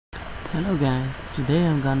Hello guys, today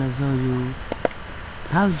I'm gonna show you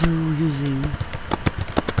how to using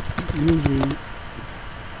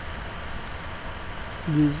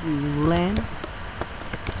len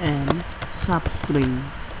and substring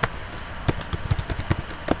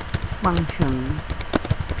function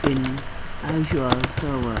in Azure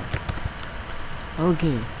server.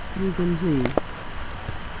 Okay, you can see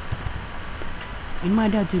in my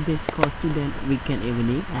database called student weekend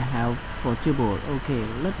evening I have 4 tables. Okay,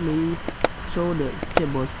 let me show the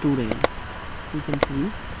table student. You can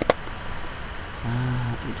see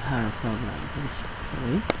it had a problem.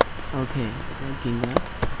 Sorry. Okay, working now.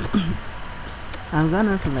 I'm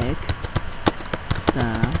gonna select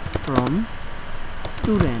star from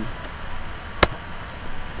student,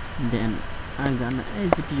 then I'm gonna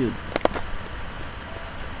execute.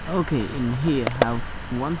 Okay, in here have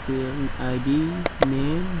one field ID,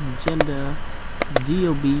 name, gender,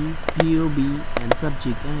 DOB, POB, and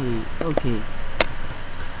subject ID. Okay,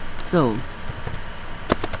 so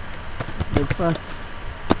the first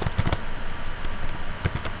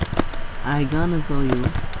I gonna show you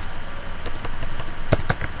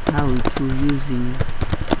how to using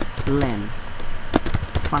len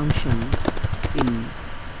function in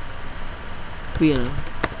field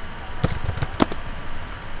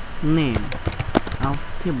name of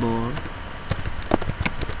table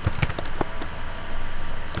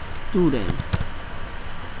student.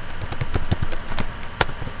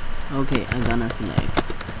 Okay, I'm gonna select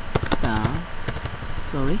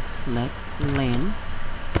select len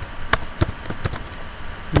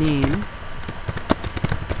name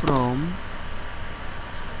from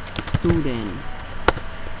student.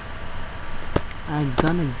 I'm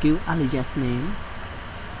gonna give alias name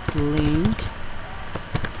length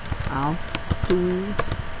of student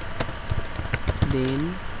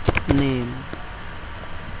name.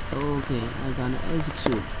 Okay, I'm gonna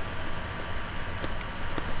execute.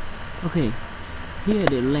 Okay, here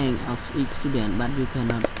the length of each student, but you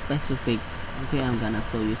cannot specific. Okay, I'm gonna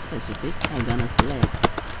show you specific. I'm gonna select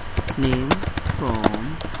name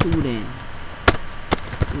from student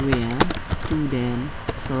where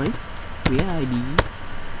ID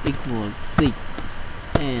equals 6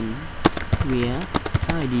 and where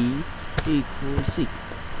ID equals 6.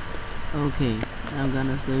 Okay, I'm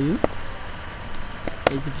gonna show you.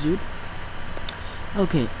 Execute.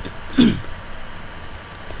 Okay.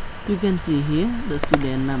 You can see here the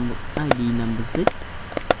student number ID number 6.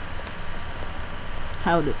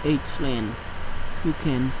 How the age length. You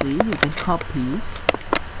can see, you can copy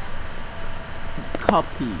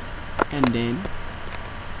and then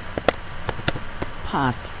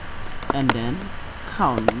paste and then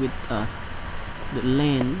count with us. The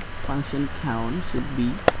len function count should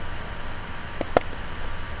be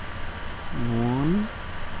 1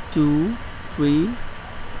 2 3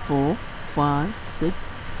 4 5 6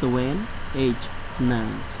 7 8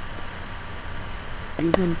 9.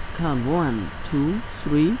 You can count 1 2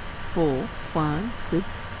 3 4 5 6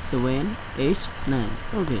 7 8 9.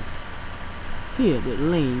 Okay, here the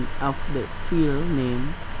length of the field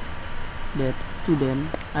name that student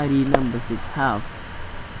ID number 6 have.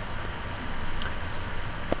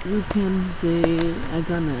 You can say I'm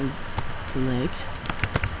gonna select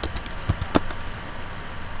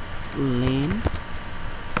len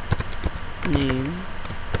name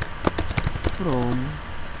from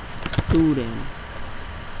student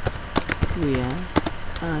where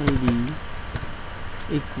ID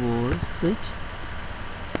equals 6.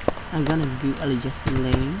 I'm gonna give alias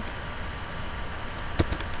name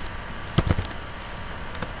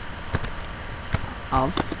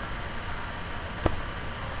of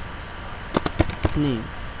name.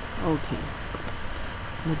 Okay,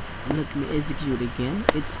 let me execute again.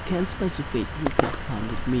 It can specify, you can count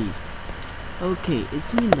with me. Okay,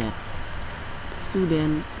 it means that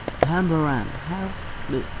student Tambaran have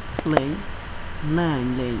the length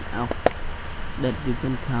 9 length of that you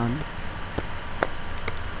can count.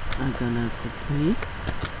 I'm gonna copy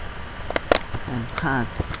and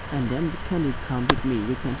paste, and then can you count with me?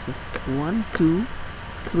 You can say 1 2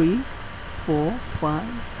 3 4 5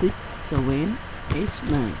 6 7 8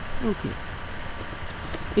 9. Okay,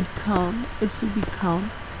 it should be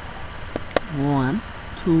count 1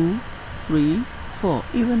 2 3 4,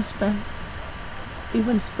 even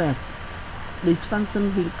space. This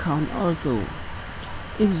function will count also.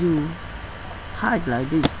 If you hide like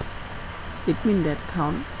this, it means that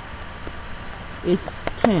count is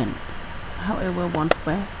 10. However, one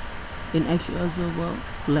space in actual server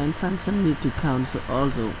len function need to count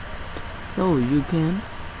also, so you can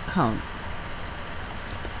count.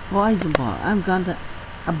 For example, I'm gonna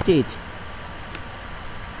update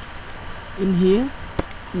in here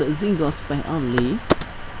the single space only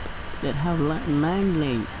that have 9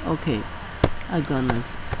 lane. Okay, I'm gonna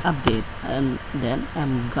update, and then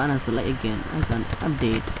I'm gonna select again. I'm gonna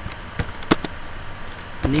update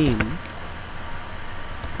name,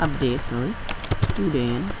 update, sorry,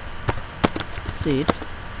 student set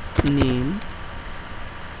name,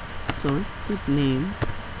 sorry, set name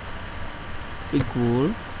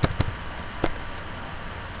equal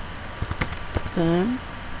time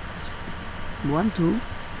 1 2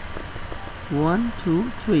 1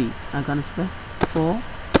 2 3. I'm gonna spell 4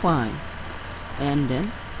 5, and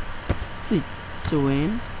then 6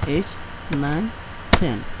 7 8 9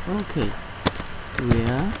 10. Okay,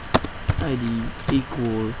 where id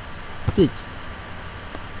equal 6.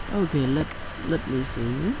 Okay, let me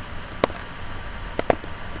see,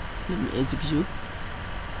 let me execute.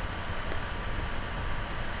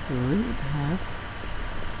 So it have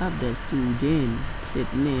update student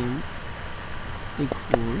set name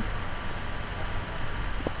equal,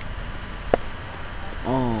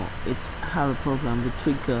 oh, it's have a problem with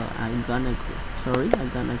trigger. I'm gonna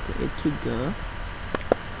create trigger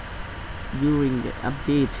during the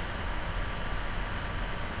update,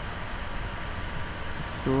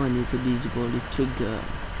 so I need to disable this trigger.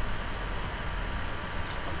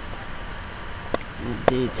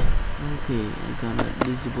 Update. Okay, I'm gonna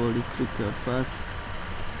disable this trigger first.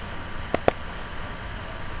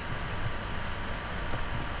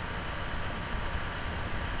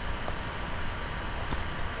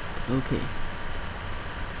 Okay,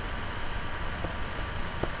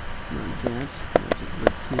 not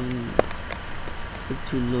working, it's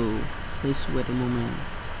too low. Please wait a moment.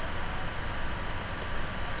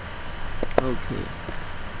 Okay,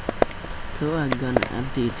 so I'm gonna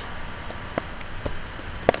update.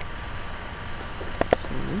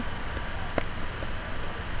 Sorry,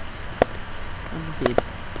 update.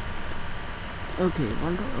 Okay,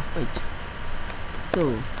 one row of it. So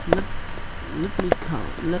let me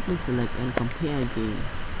count, let me select and compare again.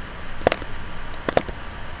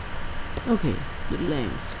 Okay, the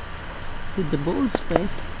length, the double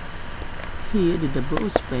space here, the double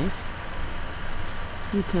space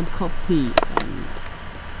you can copy, and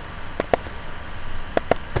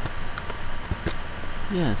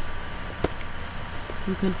yes,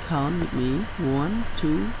 you can count with me. 1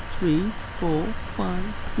 2 3 4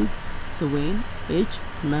 5 6 7 8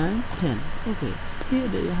 9 10. Okay, here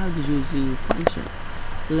they have to use the function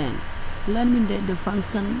len. Len means that the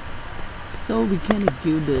function, so we can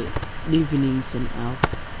give the definition of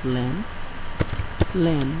len.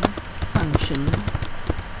 Len function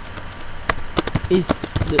is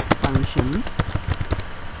the function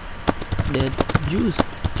that used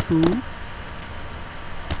to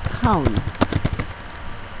count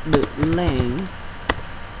the length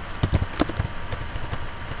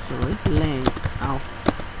of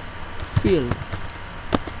field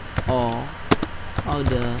or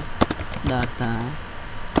other data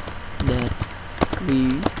that we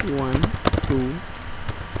want to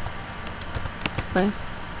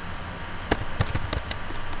specify.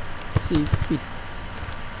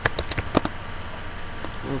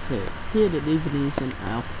 Okay, here the definition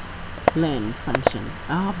of len function.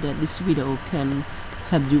 I hope that this video can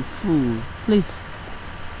help you full. Please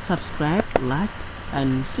subscribe, like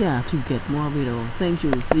and share to get more videos. Thank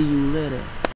you. See you later.